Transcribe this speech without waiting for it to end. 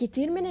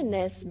كتير من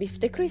الناس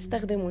بيفتكروا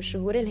يستخدموا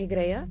الشهور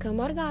الهجرية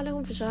كمرجع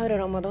لهم في شهر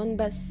رمضان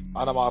بس.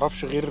 انا ما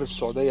اعرفش غير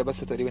السعوديه بس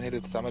تقريبا هي اللي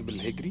بتتعامل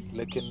بالهجري،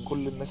 لكن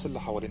كل الناس اللي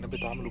حوالينا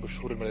بيتعاملوا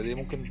بالشهور الميلاديه.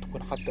 ممكن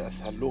تكون حتى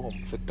اسهل لهم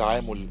في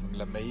التعامل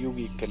لما يجوا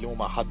يتكلموا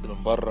مع حد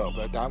من بره،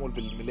 او التعامل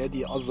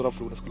بالميلادي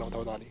اظرف والناس كلها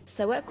متعوده عليه.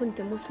 سواء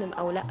كنت مسلم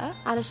أو لأ،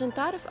 علشان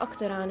تعرف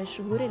أكتر عن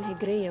الشهور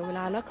الهجرية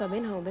والعلاقة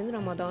بينها وبين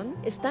رمضان،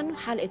 استنوا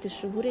حلقة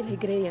الشهور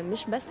الهجرية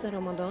مش بس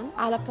رمضان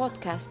على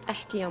بودكاست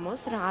احكي يا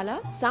مصر على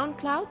ساوند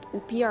كلاود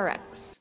وPRX.